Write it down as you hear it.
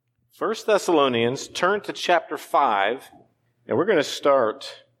1 Thessalonians, turn to chapter 5, and we're going to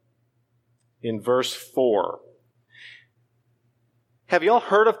start in verse 4. Have y'all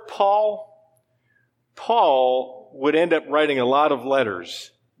heard of Paul? Paul would end up writing a lot of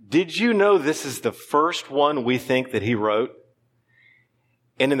letters. Did you know this is the first one we think that he wrote?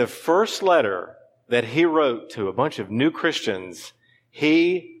 And in the first letter that he wrote to a bunch of new Christians,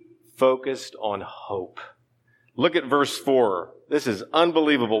 he focused on hope. Look at verse 4. This is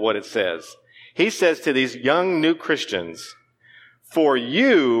unbelievable what it says. He says to these young new Christians, "For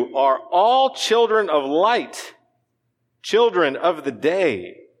you are all children of light, children of the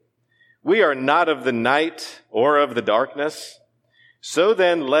day. We are not of the night or of the darkness. So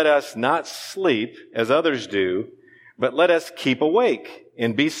then let us not sleep as others do, but let us keep awake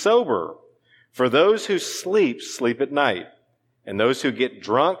and be sober. For those who sleep, sleep at night, and those who get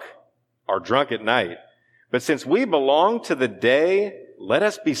drunk are drunk at night. But since we belong to the day, let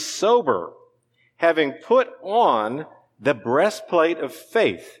us be sober, having put on the breastplate of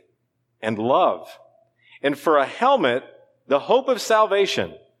faith and love, and for a helmet, the hope of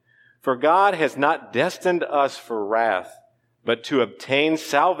salvation. For God has not destined us for wrath, but to obtain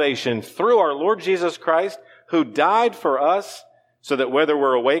salvation through our Lord Jesus Christ, who died for us, so that whether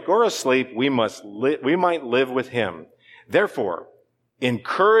we're awake or asleep, we might live with him. Therefore,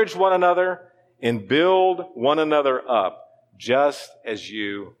 encourage one another and build one another up, just as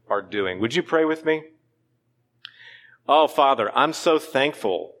you are doing." Would you pray with me? Oh, Father, I'm so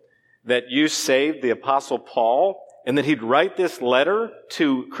thankful that you saved the Apostle Paul and that he'd write this letter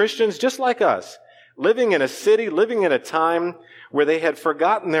to Christians just like us, living in a city, living in a time where they had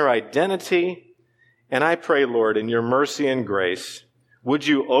forgotten their identity. And I pray, Lord, in your mercy and grace, would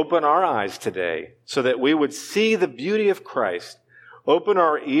you open our eyes today so that we would see the beauty of Christ, open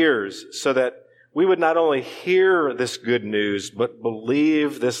our ears so that we would not only hear this good news, but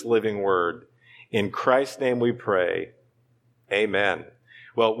believe this living word. In Christ's name we pray. Amen.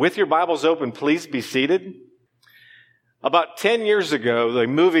 Well, with your Bibles open, please be seated. About 10 years ago, the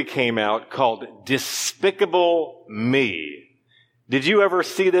movie came out called Despicable Me. Did you ever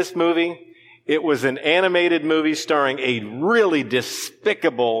see this movie? It was an animated movie starring a really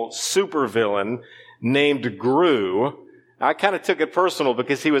despicable supervillain named Gru. I kind of took it personal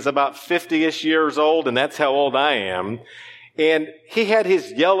because he was about 50-ish years old, and that's how old I am. And he had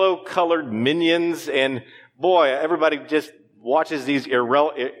his yellow-colored minions, and boy, everybody just watches these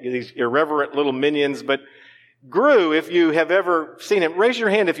irreverent little minions. But Gru, if you have ever seen him, raise your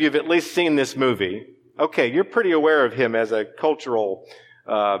hand if you've at least seen this movie. Okay, you're pretty aware of him as a cultural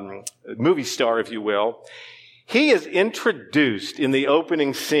movie star, if you will. He is introduced in the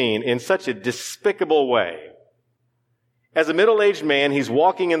opening scene in such a despicable way. As a middle-aged man, he's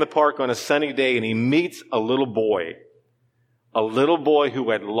walking in the park on a sunny day and he meets a little boy who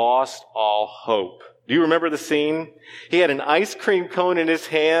had lost all hope. Do you remember the scene? He had an ice cream cone in his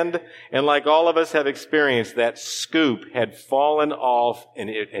hand, and like all of us have experienced, that scoop had fallen off and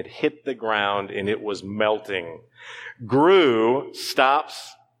it had hit the ground and it was melting. Gru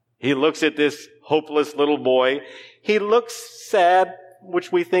stops. He looks at this hopeless little boy. He looks sad,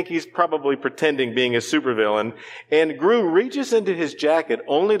 which we think he's probably pretending being a supervillain. And Gru reaches into his jacket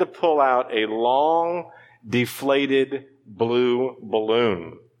only to pull out a long, deflated blue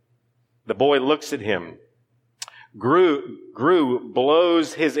balloon. The boy looks at him. Gru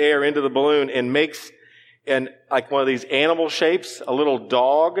blows his air into the balloon and makes like one of these animal shapes, a little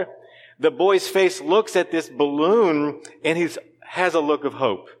dog. The boy's face looks at this balloon and he has a look of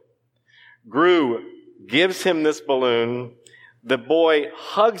hope. Gru gives him this balloon. The boy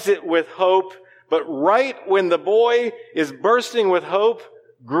hugs it with hope, but right when the boy is bursting with hope,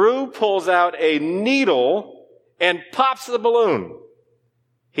 Gru pulls out a needle and pops the balloon.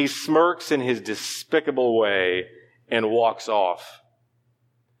 He smirks in his despicable way and walks off.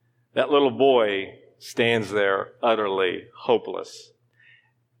 That little boy stands there utterly hopeless.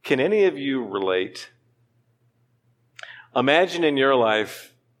 Can any of you relate? Imagine in your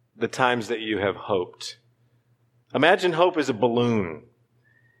life the times that you have hoped. Imagine hope as a balloon.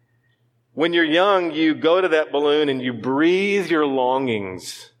 When you're young, you go to that balloon and you breathe your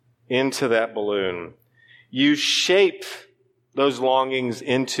longings into that balloon. You shape those longings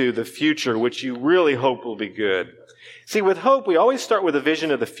into the future, which you really hope will be good. See, with hope, we always start with a vision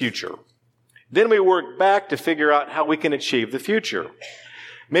of the future. Then we work back to figure out how we can achieve the future.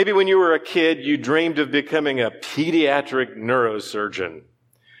 Maybe when you were a kid, you dreamed of becoming a pediatric neurosurgeon.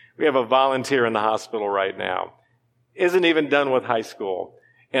 We have a volunteer in the hospital right now. Isn't even done with high school.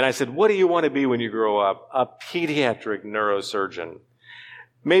 And I said, what do you want to be when you grow up? A pediatric neurosurgeon.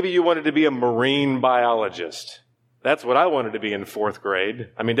 Maybe you wanted to be a marine biologist. That's what I wanted to be in 4th grade.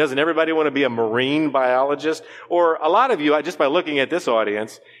 I mean, doesn't everybody want to be a marine biologist? Or a lot of you, just by looking at this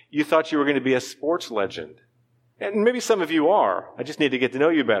audience, you thought you were going to be a sports legend. And maybe some of you are. I just need to get to know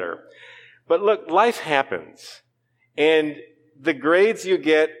you better. But look, life happens. And the grades you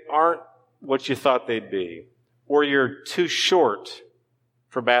get aren't what you thought they'd be. Or you're too short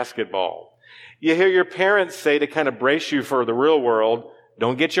for basketball. You hear your parents say to kind of brace you for the real world,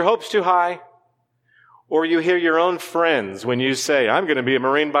 don't get your hopes too high. Or you hear your own friends when you say, I'm going to be a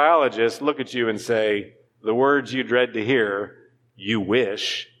marine biologist, look at you and say, the words you dread to hear, you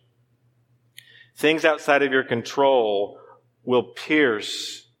wish. Things outside of your control will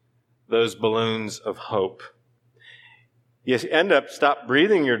pierce those balloons of hope. You end up stop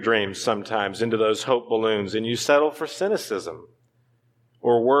breathing your dreams sometimes into those hope balloons, and you settle for cynicism.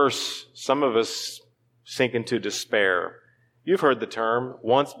 Or worse, some of us sink into despair. You've heard the term,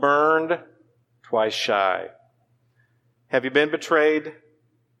 once burned, twice shy. Have you been betrayed?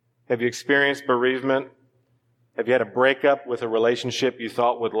 Have you experienced bereavement? Have you had a breakup with a relationship you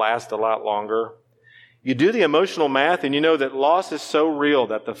thought would last a lot longer? You do the emotional math and you know that loss is so real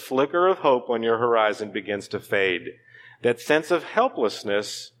that the flicker of hope on your horizon begins to fade. That sense of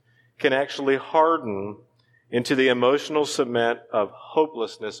helplessness can actually harden into the emotional cement of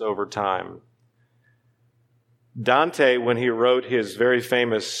hopelessness over time. Dante, when he wrote his very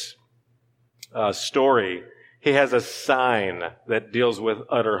famous story, he has a sign that deals with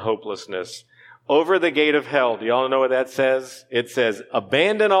utter hopelessness. Over the gate of hell, do y'all know what that says? It says,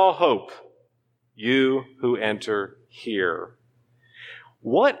 abandon all hope, you who enter here.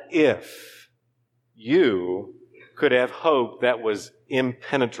 What if you could have hope that was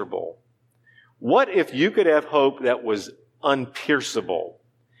impenetrable? What if you could have hope that was unpierceable?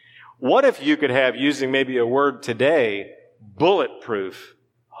 What if you could have, using maybe a word today, bulletproof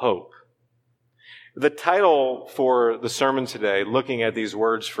hope? The title for the sermon today, looking at these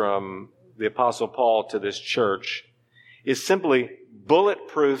words from the Apostle Paul to this church, is simply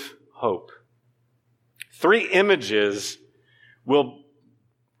bulletproof hope. 3 images will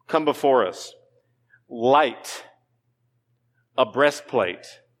come before us. Light, a breastplate,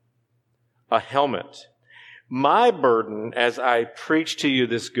 a helmet. My burden as I preach to you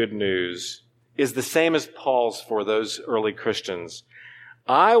this good news is the same as Paul's for those early Christians.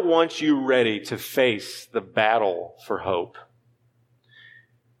 I want you ready to face the battle for hope.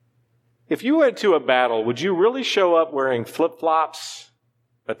 If you went to a battle, would you really show up wearing flip-flops,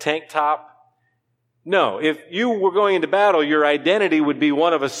 a tank top? No. If you were going into battle, your identity would be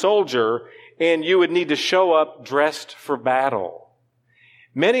one of a soldier, and you would need to show up dressed for battle.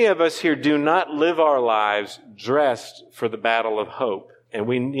 Many of us here do not live our lives dressed for the battle of hope. And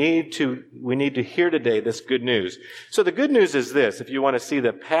we need to hear today this good news. So the good news is this, if you want to see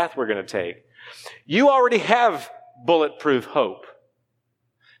the path we're going to take. You already have bulletproof hope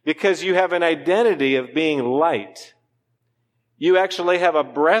because you have an identity of being light. You actually have a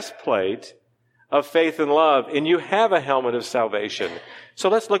breastplate of faith and love, and you have a helmet of salvation. So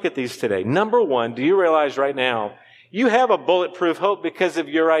let's look at these today. Number 1, do you realize right now you have a bulletproof hope because of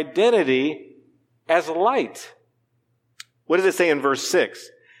your identity as light? What does it say in verse 6?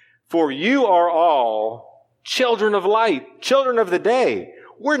 For you are all children of light, children of the day.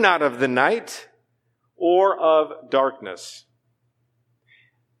 We're not of the night or of darkness.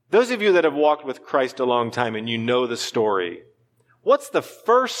 Those of you that have walked with Christ a long time and you know the story, what's the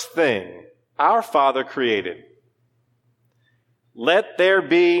first thing our Father created? Let there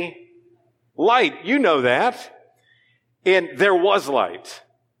be light. You know that. And there was light.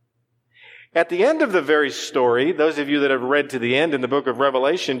 At the end of the very story, those of you that have read to the end in the book of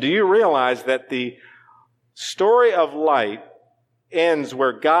Revelation, do you realize that the story of light ends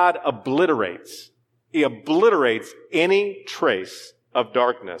where God obliterates? He obliterates any trace of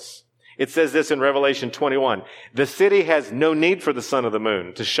darkness. It says this in Revelation 21. The city has no need for the sun or the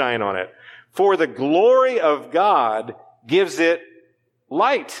moon to shine on it, for the glory of God gives it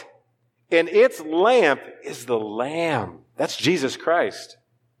light, and its lamp is the Lamb. That's Jesus Christ.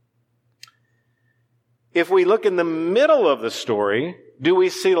 If we look in the middle of the story, do we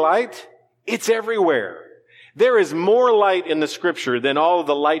see light? It's everywhere. There is more light in the Scripture than all of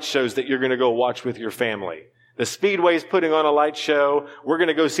the light shows that you're going to go watch with your family. The Speedway's putting on a light show. We're going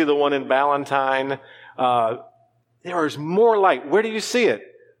to go see the one in Ballantyne. There is more light. Where do you see it?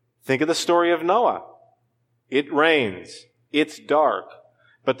 Think of the story of Noah. It rains. It's dark.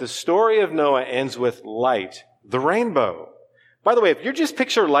 But the story of Noah ends with light, the rainbow. By the way, if you just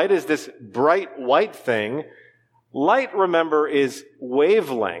picture light as this bright white thing, light, remember, is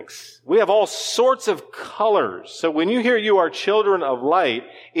wavelengths. We have all sorts of colors. So when you hear you are children of light,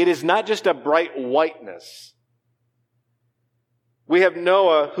 it is not just a bright whiteness. We have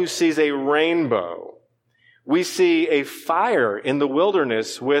Noah who sees a rainbow. We see a fire in the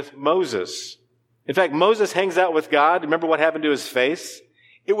wilderness with Moses. In fact, Moses hangs out with God. Remember what happened to his face?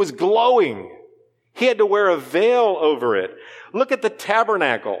 It was glowing. He had to wear a veil over it. Look at the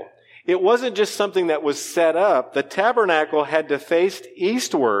tabernacle. It wasn't just something that was set up. The tabernacle had to face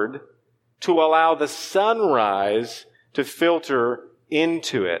eastward to allow the sunrise to filter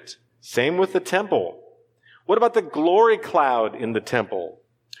into it. Same with the temple. What about the glory cloud in the temple?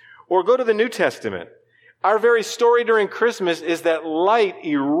 Or go to the New Testament. Our very story during Christmas is that light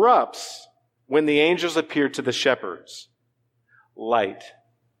erupts when the angels appear to the shepherds. Light.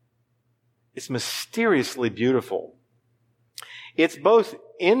 It's mysteriously beautiful. It's both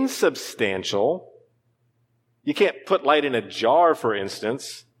insubstantial. You can't put light in a jar, for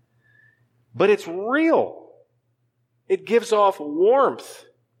instance, but it's real. It gives off warmth.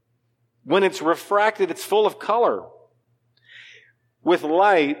 When it's refracted, it's full of color. With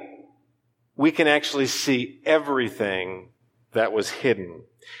light, we can actually see everything that was hidden.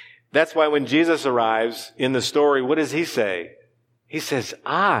 That's why when Jesus arrives in the story, what does he say? He says,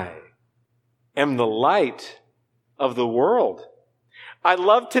 I am the light of the world. I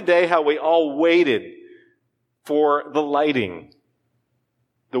love today how we all waited for the lighting.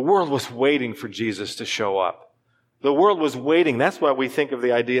 The world was waiting for Jesus to show up. The world was waiting. That's why we think of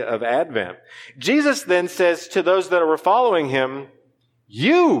the idea of Advent. Jesus then says to those that were following him,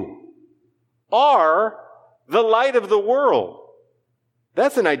 you are the light of the world.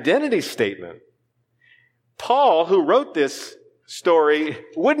 That's an identity statement. Paul, who wrote this story,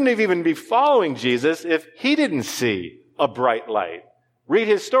 wouldn't have even be following Jesus if he didn't see a bright light. Read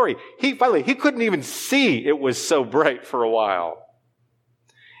his story. He couldn't even see it was so bright for a while.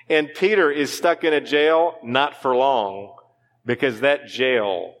 And Peter is stuck in a jail, not for long, because that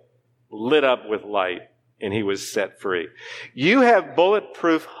jail lit up with light and he was set free. You have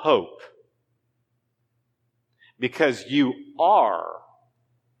bulletproof hope because you are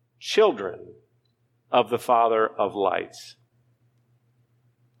children of the Father of lights.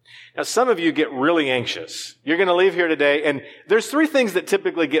 Now, some of you get really anxious. You're going to leave here today, and there's 3 things that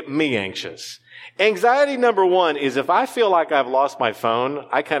typically get me anxious. Anxiety number 1 is if I feel like I've lost my phone,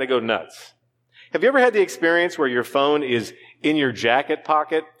 I kind of go nuts. Have you ever had the experience where your phone is in your jacket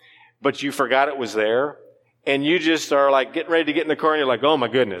pocket, but you forgot it was there? And you just are like getting ready to get in the car and you're like, oh my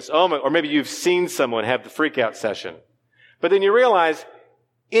goodness. Or maybe you've seen someone have the freak out session. But then you realize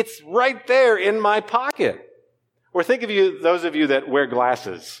it's right there in my pocket. Or think of those of you that wear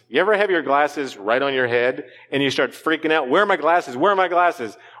glasses. You ever have your glasses right on your head and you start freaking out? Where are my glasses? Where are my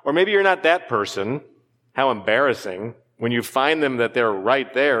glasses? Or maybe you're not that person. How embarrassing when you find them that they're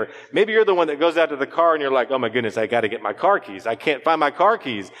right there. Maybe you're the one that goes out to the car and you're like, oh my goodness, I got to get my car keys. I can't find my car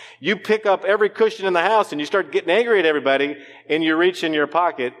keys. You pick up every cushion in the house and you start getting angry at everybody and you reach in your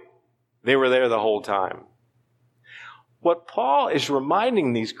pocket. They were there the whole time. What Paul is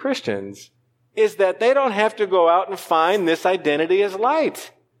reminding these Christians is that they don't have to go out and find this identity as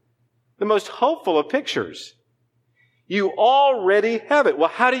light. The most hopeful of pictures. You already have it. Well,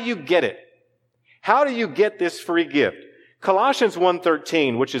 how do you get it? How do you get this free gift? Colossians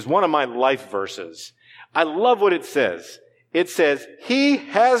 1:13, which is one of my life verses. I love what it says. It says, He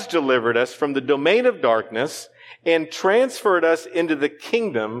has delivered us from the domain of darkness and transferred us into the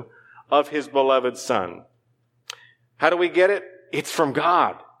kingdom of His beloved Son. How do we get it? It's from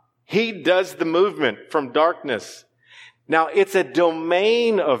God. He does the movement from darkness. Now, it's a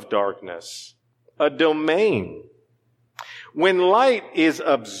domain of darkness. A domain. When light is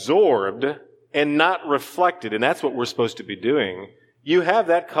absorbed and not reflected, and that's what we're supposed to be doing, you have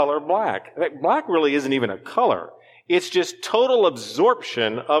that color black. Black really isn't even a color. It's just total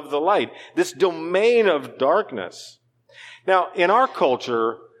absorption of the light. This domain of darkness. Now, in our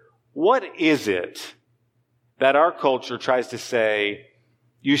culture, what is it that our culture tries to say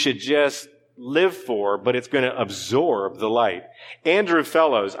you should just live for, but it's going to absorb the light? Andrew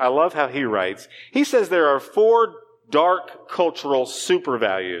Fellows, I love how he writes. He says there are 4 dark cultural super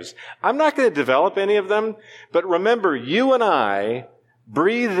values. I'm not going to develop any of them, but remember, you and I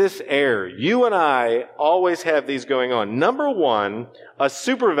breathe this air. You and I always have these going on. Number 1, a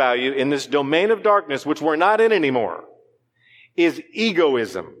super value in this domain of darkness, which we're not in anymore, is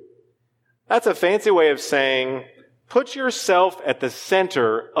egoism. That's a fancy way of saying, put yourself at the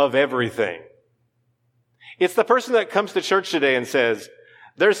center of everything. It's the person that comes to church today and says,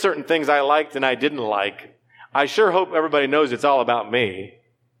 there's certain things I liked and I didn't like. I sure hope everybody knows it's all about me.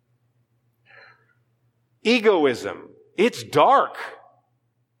 Egoism. It's dark.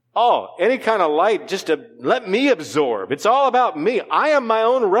 Oh, any kind of light just to let me absorb. It's all about me. I am my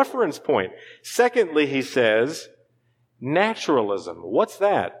own reference point. Secondly, he says, naturalism. What's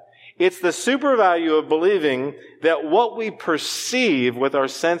that? It's the super value of believing that what we perceive with our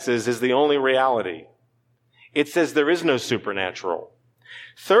senses is the only reality. It says there is no supernatural.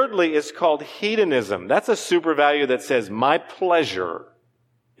 Thirdly, it's called hedonism. That's a super value that says my pleasure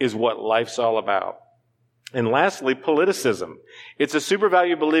is what life's all about. And lastly, politicism. It's a super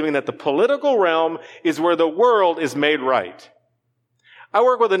value believing that the political realm is where the world is made right. I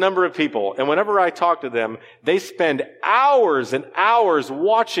work with a number of people, and whenever I talk to them, they spend hours and hours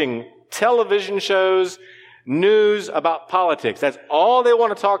watching television shows, news about politics. That's all they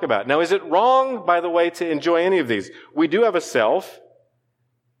want to talk about. Now, is it wrong, by the way, to enjoy any of these? We do have a self.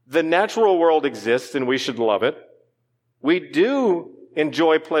 The natural world exists, and we should love it. We do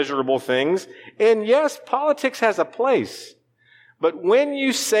enjoy pleasurable things. And yes, politics has a place. But when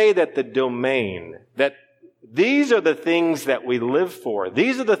you say that the domain, that these are the things that we live for,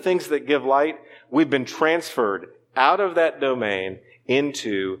 these are the things that give light, we've been transferred out of that domain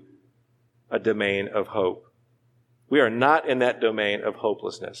into a domain of hope. We are not in that domain of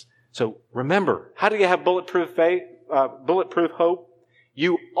hopelessness. So remember, how do you have bulletproof faith, bulletproof hope?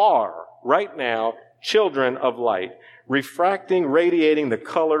 You are right now children of light, refracting, radiating the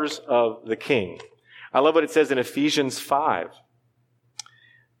colors of the King. I love what it says in Ephesians 5,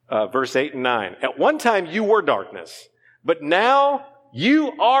 verse 8 and 9. At one time you were darkness, but now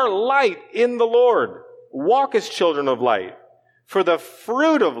you are light in the Lord. Walk as children of light. For the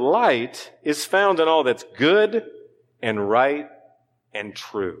fruit of light is found in all that's good and right and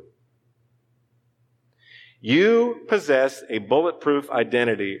true. You possess a bulletproof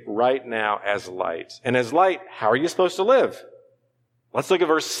identity right now as light. And as light, how are you supposed to live? Let's look at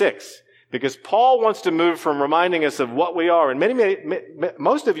verse 6. Because Paul wants to move from reminding us of what we are. And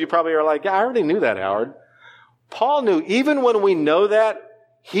most of you probably are like, yeah, I already knew that, Howard. Paul knew even when we know that,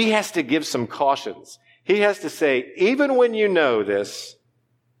 he has to give some cautions. He has to say, even when you know this,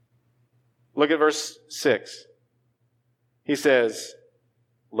 look at verse 6. He says,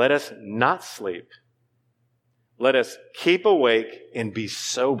 let us not sleep. Let us keep awake and be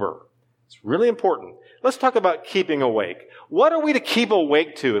sober. It's really important. Let's talk about keeping awake. What are we to keep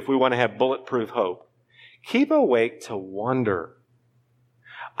awake to if we want to have bulletproof hope? Keep awake to wonder.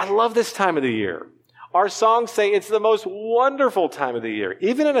 I love this time of the year. Our songs say it's the most wonderful time of the year.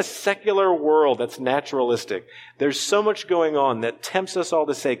 Even in a secular world that's naturalistic, there's so much going on that tempts us all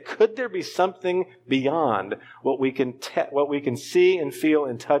to say, could there be something beyond what we can see and feel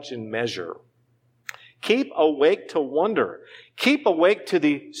and touch and measure? Keep awake to wonder. Keep awake to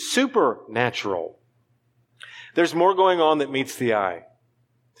the supernatural. There's more going on that meets the eye.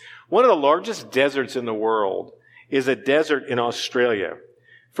 One of the largest deserts in the world is a desert in Australia.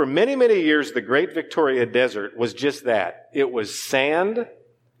 For many, many years, the Great Victoria Desert was just that. It was sand,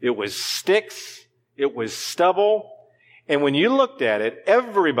 it was sticks, it was stubble. And when you looked at it,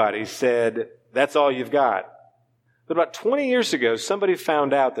 everybody said, that's all you've got. But about 20 years ago, somebody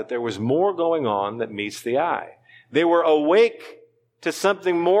found out that there was more going on that meets the eye. They were awake to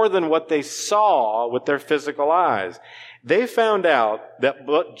something more than what they saw with their physical eyes. They found out that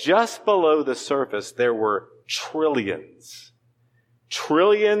just below the surface, there were trillions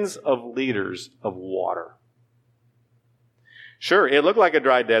of liters of water. Sure, it looked like a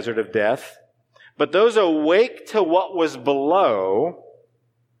dry desert of death, but those awake to what was below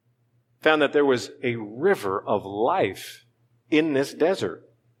found that there was a river of life in this desert.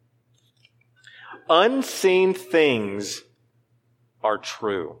 Unseen things are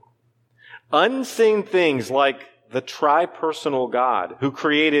true. Unseen things like the tri-personal God who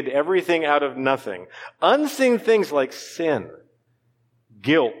created everything out of nothing. Unseen things like sin,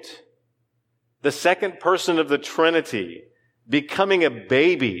 guilt, the second person of the Trinity, becoming a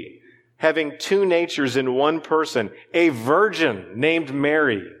baby, having two natures in one person, a virgin named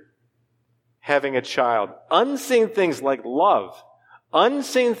Mary, having a child. Unseen things like love,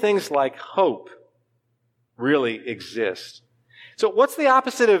 unseen things like hope really exist. So what's the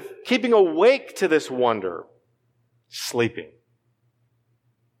opposite of keeping awake to this wonder? Sleeping.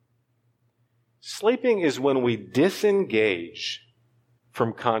 Sleeping is when we disengage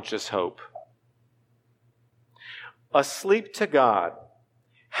from conscious hope. Asleep to God.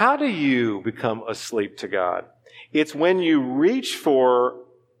 How do you become asleep to God? It's when you reach for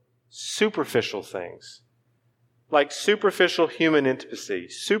superficial things, like superficial human intimacy,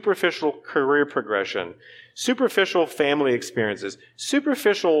 superficial career progression, superficial family experiences,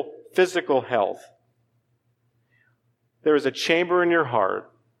 superficial physical health. There is a chamber in your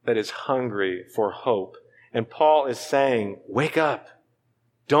heart that is hungry for hope. And Paul is saying, wake up.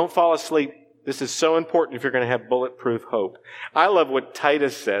 Don't fall asleep. This is so important if you're going to have bulletproof hope. I love what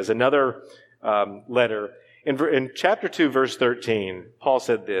Titus says, another letter. In chapter 2, verse 13, Paul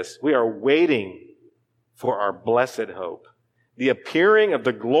said this, we are waiting for our blessed hope, the appearing of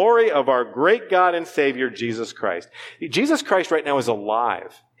the glory of our great God and Savior, Jesus Christ. Jesus Christ right now is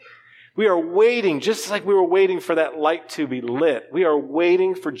alive. We are waiting, just like we were waiting for that light to be lit. We are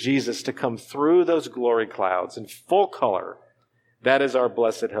waiting for Jesus to come through those glory clouds in full color. That is our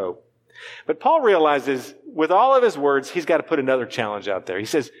blessed hope. But Paul realizes, with all of his words, he's got to put another challenge out there. He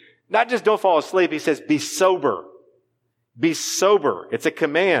says, not just don't fall asleep, he says, be sober. Be sober. It's a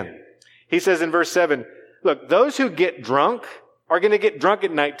command. He says in verse 7, look, those who get drunk are going to get drunk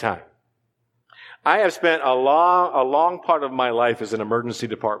at nighttime. I have spent a long part of my life as an emergency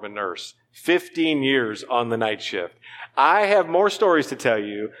department nurse, 15 years on the night shift. I have more stories to tell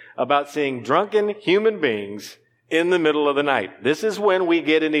you about seeing drunken human beings in the middle of the night. This is when we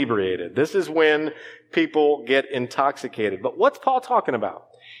get inebriated. This is when people get intoxicated. But what's Paul talking about?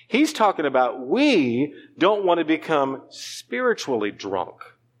 He's talking about we don't want to become spiritually drunk.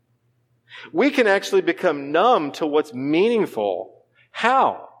 We can actually become numb to what's meaningful.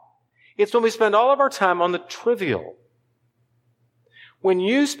 How? It's when we spend all of our time on the trivial. When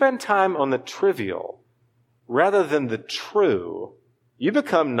you spend time on the trivial rather than the true, you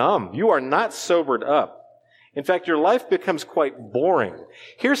become numb. You are not sobered up. In fact, your life becomes quite boring.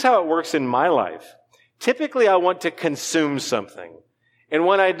 Here's how it works in my life. Typically, I want to consume something. And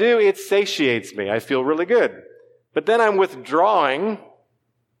when I do, it satiates me. I feel really good. But then I'm withdrawing,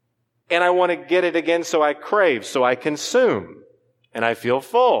 and I want to get it again, so I crave, so I consume, and I feel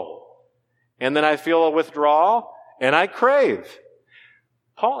full. And then I feel a withdrawal, and I crave.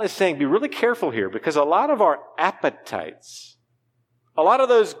 Paul is saying, be really careful here, because a lot of our appetites, a lot of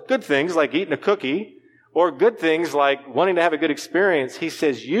those good things like eating a cookie, or good things like wanting to have a good experience, he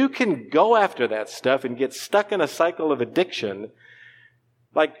says you can go after that stuff and get stuck in a cycle of addiction,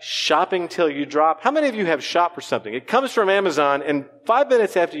 like shopping till you drop. How many of you have shopped for something? It comes from Amazon, and 5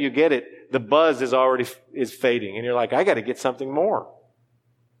 minutes after you get it, the buzz is fading, and you're like, I got to get something more.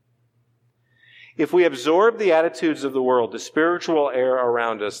 If we absorb the attitudes of the world, the spiritual air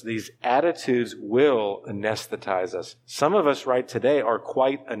around us, these attitudes will anesthetize us. Some of us right today are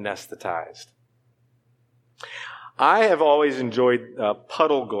quite anesthetized. I have always enjoyed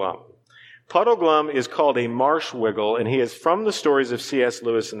Puddle Glum. Puddle Glum is called a marsh wiggle, and he is from the stories of C.S.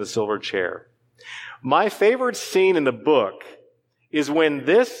 Lewis and the Silver Chair. My favorite scene in the book is when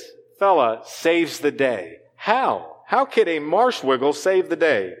this fella saves the day. How? How could a marsh wiggle save the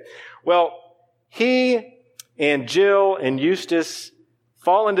day? Well, he and Jill and Eustace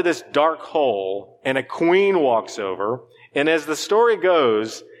fall into this dark hole, and a queen walks over, and as the story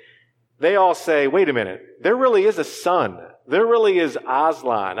goes, they all say, wait a minute, there really is a sun. There really is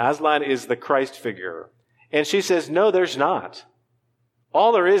Aslan. Aslan is the Christ figure. And she says, no, there's not.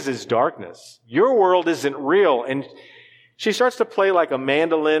 All there is darkness. Your world isn't real. And she starts to play like a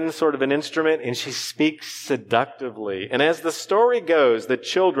mandolin, sort of an instrument, and she speaks seductively. And as the story goes, the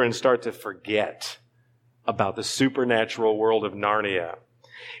children start to forget about the supernatural world of Narnia.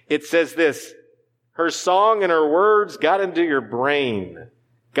 It says this, her song and her words got into your brain,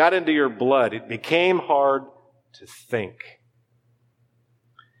 got into your blood. It became hard to think.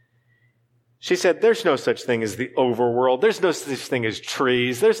 She said, there's no such thing as the overworld. There's no such thing as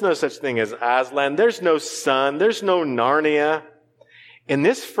trees. There's no such thing as Aslan. There's no sun. There's no Narnia. And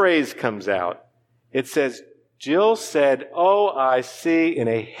this phrase comes out. It says, Jill said, oh, I see, in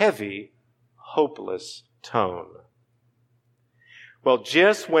a heavy, hopeless tone. Well,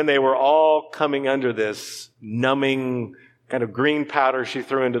 just when they were all coming under this numbing kind of green powder she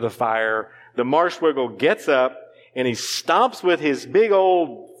threw into the fire, the marsh wiggle gets up and he stomps with his big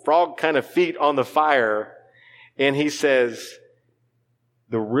old frog kind of feet on the fire, and he says,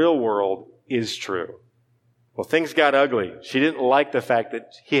 the real world is true. Well, things got ugly. She didn't like the fact that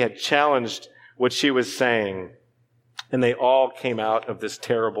he had challenged what she was saying, and they all came out of this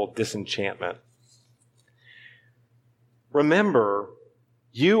terrible disenchantment. Remember,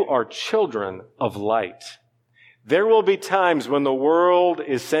 you are children of light. There will be times when the world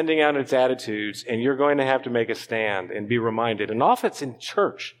is sending out its attitudes and you're going to have to make a stand and be reminded. And often it's in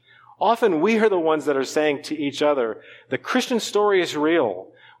church. Often we are the ones that are saying to each other, the Christian story is real.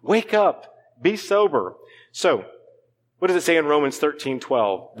 Wake up. Be sober. So, what does it say in Romans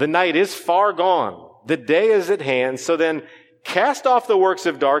 13:12? The night is far gone. The day is at hand. So then cast off the works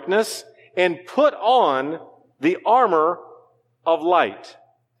of darkness and put on the armor of light.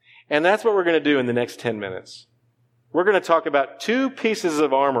 And that's what we're going to do in the next 10 minutes. We're going to talk about two pieces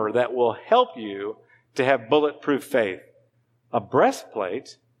of armor that will help you to have bulletproof faith. A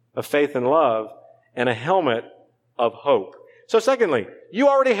breastplate of faith and love and a helmet of hope. So secondly, you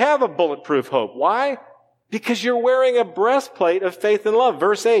already have a bulletproof hope. Why? Because you're wearing a breastplate of faith and love.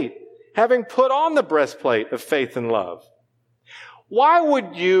 Verse 8, having put on the breastplate of faith and love. Why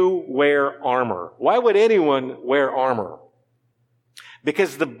would you wear armor? Why would anyone wear armor?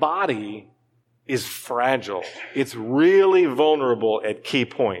 Because the body is fragile. It's really vulnerable at key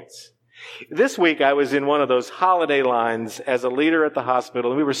points. This week, I was in one of those holiday lines as a leader at the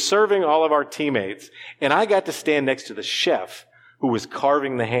hospital, and we were serving all of our teammates, and I got to stand next to the chef who was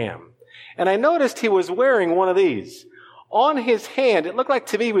carving the ham. And I noticed he was wearing one of these. On his hand, it looked like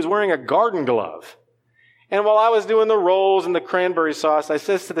to me he was wearing a garden glove. And while I was doing the rolls and the cranberry sauce, I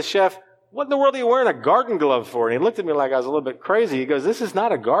says to the chef, what in the world are you wearing a garden glove for? And he looked at me like I was a little bit crazy. He goes, this is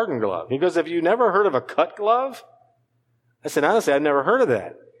not a garden glove. He goes, have you never heard of a cut glove? I said, honestly, I've never heard of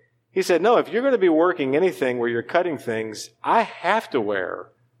that. He said, no, if you're going to be working anything where you're cutting things, I have to wear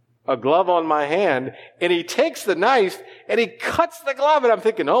a glove on my hand. And he takes the knife and he cuts the glove. And I'm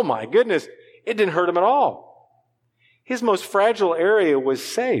thinking, oh my goodness, it didn't hurt him at all. His most fragile area was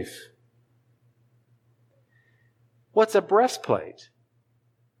safe. What's a breastplate?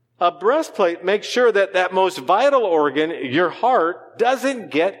 A breastplate makes sure that that most vital organ, your heart,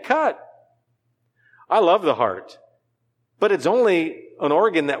 doesn't get cut. I love the heart, but it's only an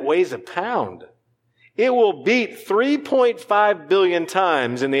organ that weighs a pound. It will beat 3.5 billion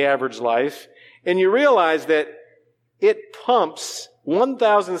times in the average life, and you realize that it pumps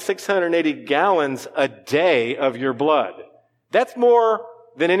 1,680 gallons a day of your blood. That's more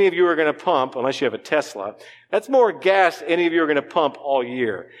than any of you are going to pump, unless you have a Tesla. That's more gas any of you are going to pump all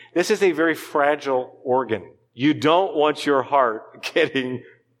year. This is a very fragile organ. You don't want your heart getting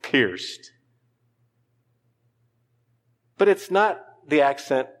pierced. But it's not the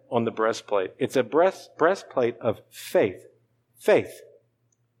accent on the breastplate. It's a breastplate of faith. Faith.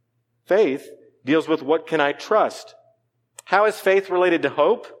 Faith deals with what can I trust? How is faith related to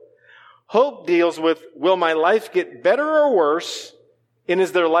hope? Hope deals with, will my life get better or worse? And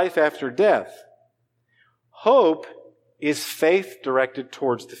is there life after death? Hope is faith directed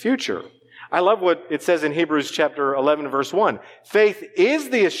towards the future. I love what it says in Hebrews chapter 11, verse 1. Faith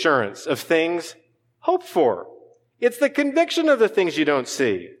is the assurance of things hoped for. It's the conviction of the things you don't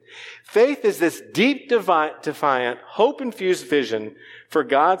see. Faith is this deep, defiant, hope-infused vision for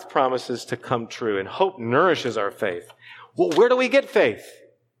God's promises to come true. And hope nourishes our faith. Well, where do we get faith?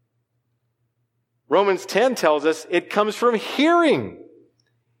 Romans 10 tells us it comes from hearing.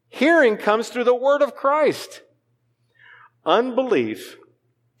 Hearing comes through the word of Christ. Unbelief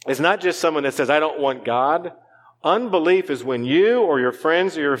is not just someone that says, I don't want God. Unbelief is when you or your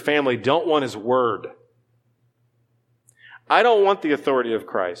friends or your family don't want his word. I don't want the authority of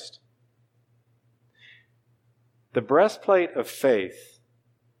Christ. The breastplate of faith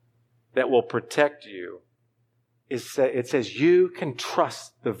that will protect you it says you can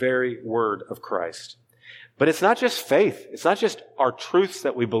trust the very word of Christ. But it's not just faith. It's not just our truths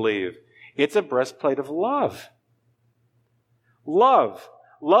that we believe. It's a breastplate of love. Love.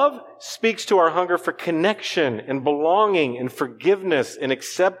 Love speaks to our hunger for connection and belonging and forgiveness and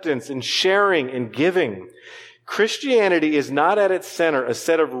acceptance and sharing and giving. Christianity is not at its center a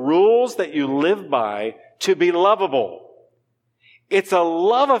set of rules that you live by to be lovable. It's a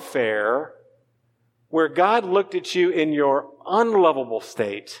love affair where God looked at you in your unlovable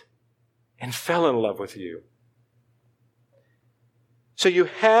state and fell in love with you. So you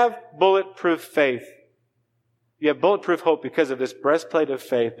have bulletproof faith. You have bulletproof hope because of this breastplate of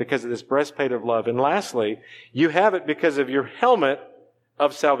faith, because of this breastplate of love. And lastly, you have it because of your helmet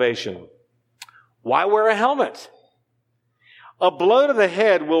of salvation. Why wear a helmet? A blow to the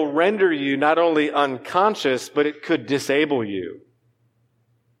head will render you not only unconscious, but it could disable you.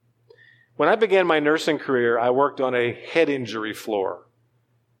 When I began my nursing career, I worked on a head injury floor.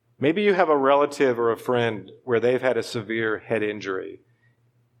 Maybe you have a relative or a friend where they've had a severe head injury.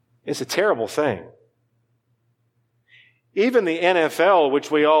 It's a terrible thing. Even the NFL,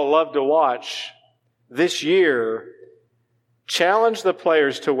 which we all love to watch, this year challenged the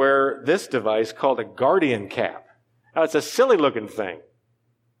players to wear this device called a guardian cap. Now, it's a silly looking thing.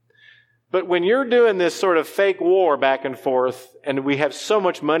 But when you're doing this sort of fake war back and forth, and we have so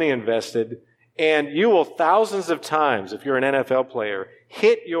much money invested, and you will thousands of times, if you're an NFL player,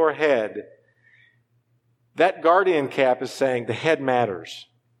 hit your head, that guardian cap is saying the head matters.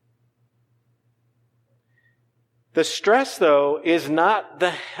 The stress, though, is not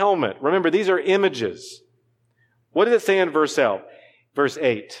the helmet. Remember, these are images. What does it say in verse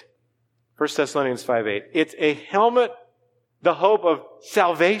 8? 1 Thessalonians 5:8. It's a helmet, the hope of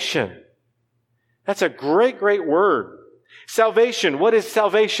salvation. That's a great, great word. Salvation. What is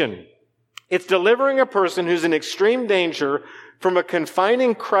salvation? It's delivering a person who's in extreme danger from a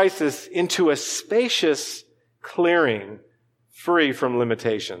confining crisis into a spacious clearing free from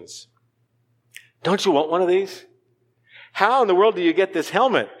limitations. Don't you want one of these? How in the world do you get this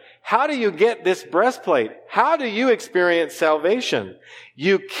helmet? How do you get this breastplate? How do you experience salvation?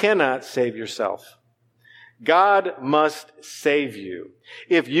 You cannot save yourself. God must save you.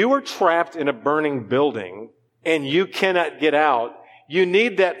 If you are trapped in a burning building and you cannot get out, you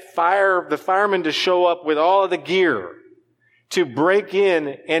need the fireman to show up with all of the gear to break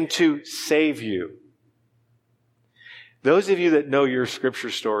in and to save you. Those of you that know your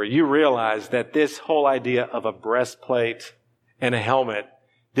scripture story, you realize that this whole idea of a breastplate and a helmet,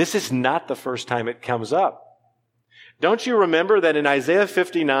 this is not the first time it comes up. Don't you remember that in Isaiah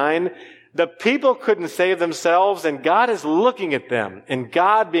 59, the people couldn't save themselves, and God is looking at them, and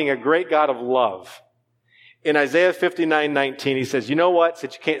God being a great God of love. In Isaiah 59:19, he says, you know what?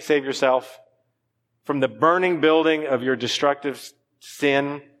 Since you can't save yourself from the burning building of your destructive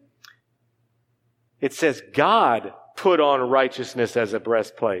sin, it says God put on righteousness as a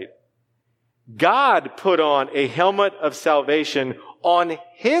breastplate. God put on a helmet of salvation on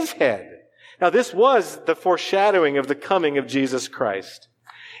his head. Now, this was the foreshadowing of the coming of Jesus Christ.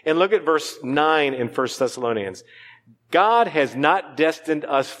 And look at verse 9 in 1 Thessalonians. God has not destined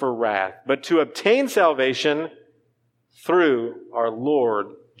us for wrath, but to obtain salvation through our Lord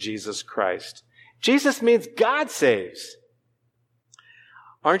Jesus Christ. Jesus means God saves.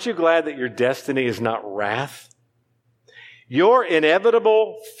 Aren't you glad that your destiny is not wrath? Your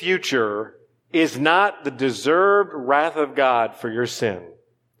inevitable future is not the deserved wrath of God for your sin.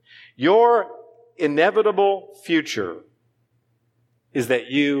 Your inevitable future is that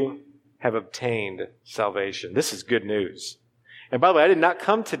you have obtained salvation. This is good news. And by the way, I did not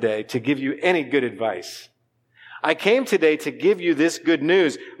come today to give you any good advice. I came today to give you this good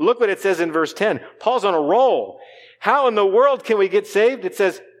news. Look what it says in verse 10. Paul's on a roll. How in the world can we get saved? It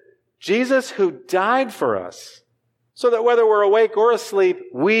says, Jesus who died for us, so that whether we're awake or asleep,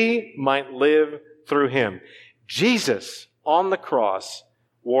 we might live through him. Jesus on the cross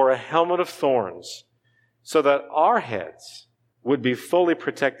wore a helmet of thorns so that our heads would be fully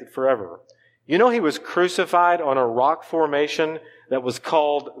protected forever. You know, he was crucified on a rock formation that was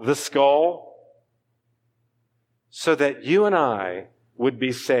called the skull so that you and I would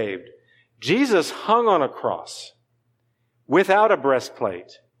be saved. Jesus hung on a cross without a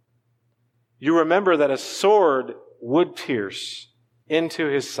breastplate. You remember that a sword would pierce into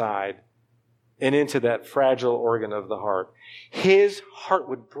his side and into that fragile organ of the heart. His heart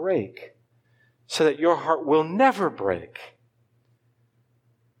would break so that your heart will never break.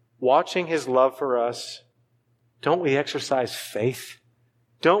 Watching his love for us, don't we exercise faith?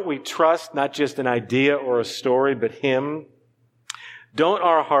 Don't we trust not just an idea or a story, but him? Don't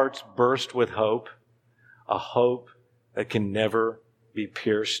our hearts burst with hope, a hope that can never be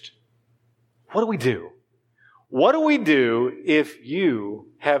pierced? What do we do? What do we do if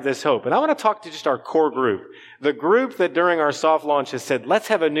you have this hope? And I want to talk to just our core group, the group that during our soft launch has said, let's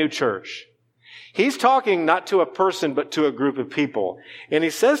have a new church. He's talking not to a person, but to a group of people. And he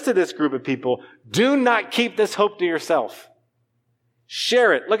says to this group of people, do not keep this hope to yourself.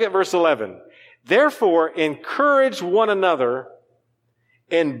 Share it. Look at verse 11. Therefore, encourage one another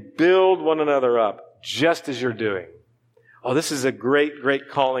and build one another up, just as you're doing. Oh, this is a great, great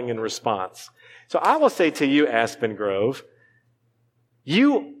calling and response. So I will say to you, Aspen Grove,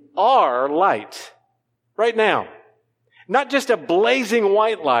 you are light right now. Not just a blazing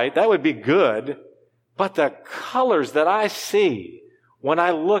white light, that would be good, but the colors that I see when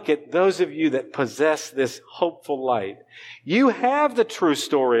I look at those of you that possess this hopeful light. You have the true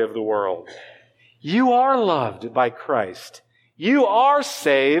story of the world. You are loved by Christ. You are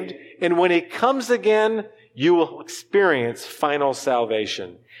saved, and when he comes again, you will experience final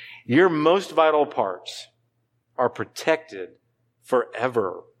salvation. Your most vital parts are protected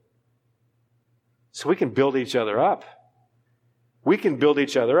forever. So we can build each other up. We can build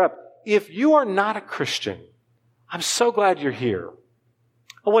each other up. If you are not a Christian, I'm so glad you're here.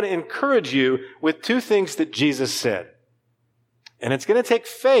 I want to encourage you with two things that Jesus said. And it's going to take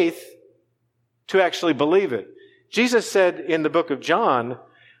faith to actually believe it. Jesus said in the book of John,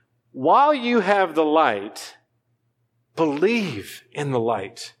 while you have the light, believe in the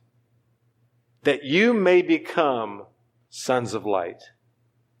light, that you may become sons of light.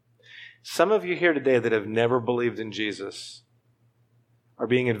 Some of you here today that have never believed in Jesus are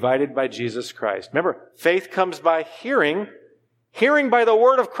being invited by Jesus Christ. Remember, faith comes by hearing, hearing by the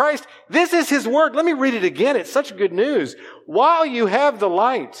word of Christ. This is his word. Let me read it again. It's such good news. While you have the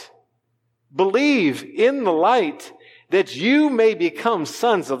light, believe in the light that you may become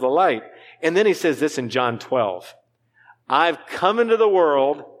sons of the light. And then he says this in John 12. I've come into the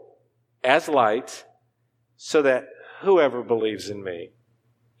world as light so that whoever believes in me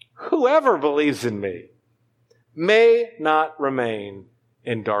may not remain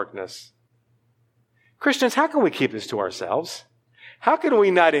in darkness. Christians, how can we keep this to ourselves? How can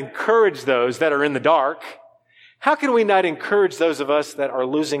we not encourage those that are in the dark? How can we not encourage those of us that are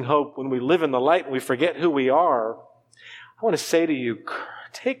losing hope when we live in the light and we forget who we are? I want to say to you,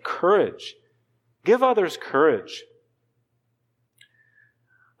 take courage. Give others courage.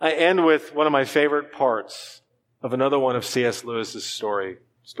 I end with one of my favorite parts of another one of C.S. Lewis's stories.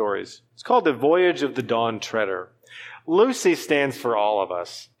 It's called The Voyage of the Dawn Treader. Lucy stands for all of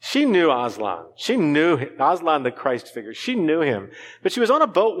us. She knew Aslan. She knew Aslan, the Christ figure. She knew him. But she was on a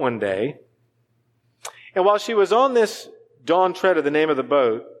boat one day. And while she was on this Dawn Treader, the name of the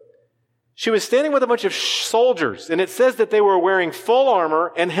boat, she was standing with a bunch of soldiers. And it says that they were wearing full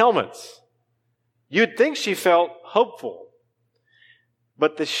armor and helmets. You'd think she felt hopeful.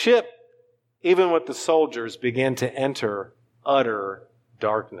 But the ship, even with the soldiers, began to enter utter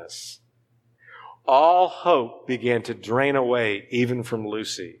darkness. All hope began to drain away, even from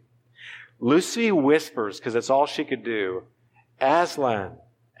Lucy. Lucy whispers, because that's all she could do, Aslan,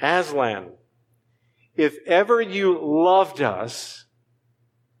 Aslan, if ever you loved us,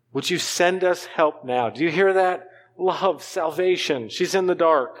 would you send us help now? Do you hear that? Love, salvation. She's in the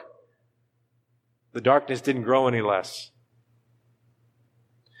dark. The darkness didn't grow any less.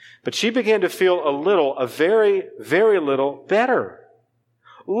 But she began to feel a very, very little better.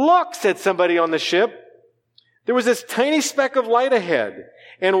 Look, said somebody on the ship. There was this tiny speck of light ahead.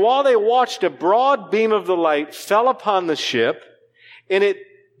 And while they watched, a broad beam of the light fell upon the ship, and it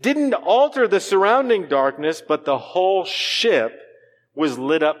didn't alter the surrounding darkness, but the whole ship was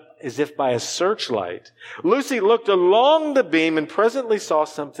lit up as if by a searchlight. Lucy looked along the beam and presently saw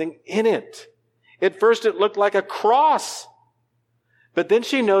something in it. At first it looked like a cross, but then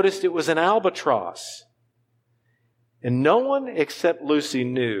she noticed it was an albatross. And no one except Lucy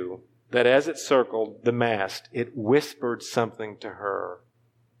knew that as it circled the mast, it whispered something to her.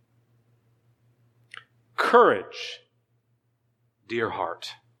 Courage, dear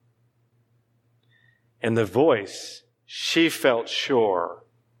heart. And the voice, she felt sure,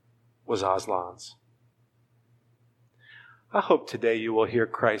 was Aslan's. I hope today you will hear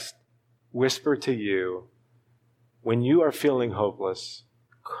Christ whisper to you when you are feeling hopeless,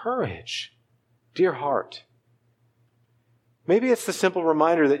 courage, dear heart. Maybe it's the simple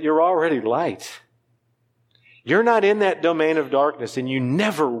reminder that you're already light. You're not in that domain of darkness and you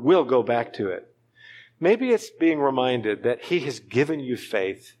never will go back to it. Maybe it's being reminded that He has given you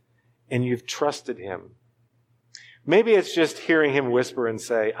faith and you've trusted Him. Maybe it's just hearing Him whisper and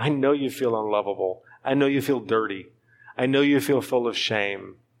say, I know you feel unlovable. I know you feel dirty. I know you feel full of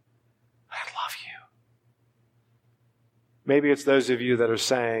shame. I love you. Maybe it's those of you that are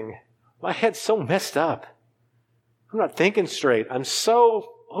saying, my head's so messed up. I'm not thinking straight. I'm so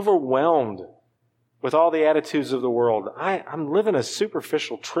overwhelmed with all the attitudes of the world. I'm living a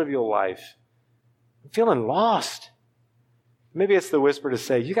superficial, trivial life. I'm feeling lost. Maybe it's the whisper to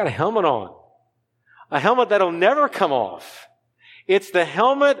say, you got a helmet on. A helmet that'll never come off. It's the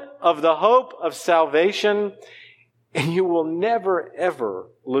helmet of the hope of salvation, and you will never, ever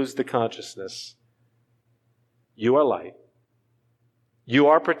lose the consciousness. You are light. You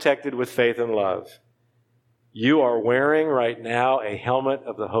are protected with faith and love. You are wearing right now a helmet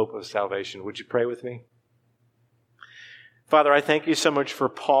of the hope of salvation. Would you pray with me? Father, I thank you so much for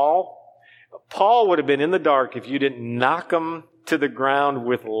Paul. Paul would have been in the dark if you didn't knock him to the ground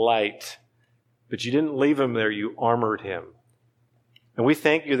with light. But you didn't leave him there. You armored him. And we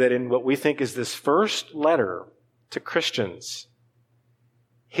thank you that in what we think is this first letter to Christians,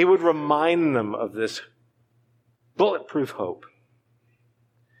 he would remind them of this bulletproof hope.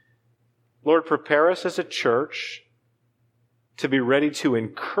 Lord, prepare us as a church to be ready to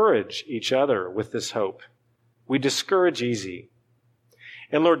encourage each other with this hope. We discourage easy.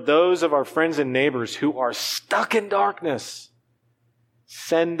 And Lord, those of our friends and neighbors who are stuck in darkness,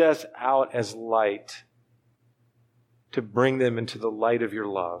 send us out as light to bring them into the light of your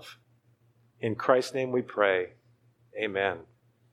love. In Christ's name we pray. Amen.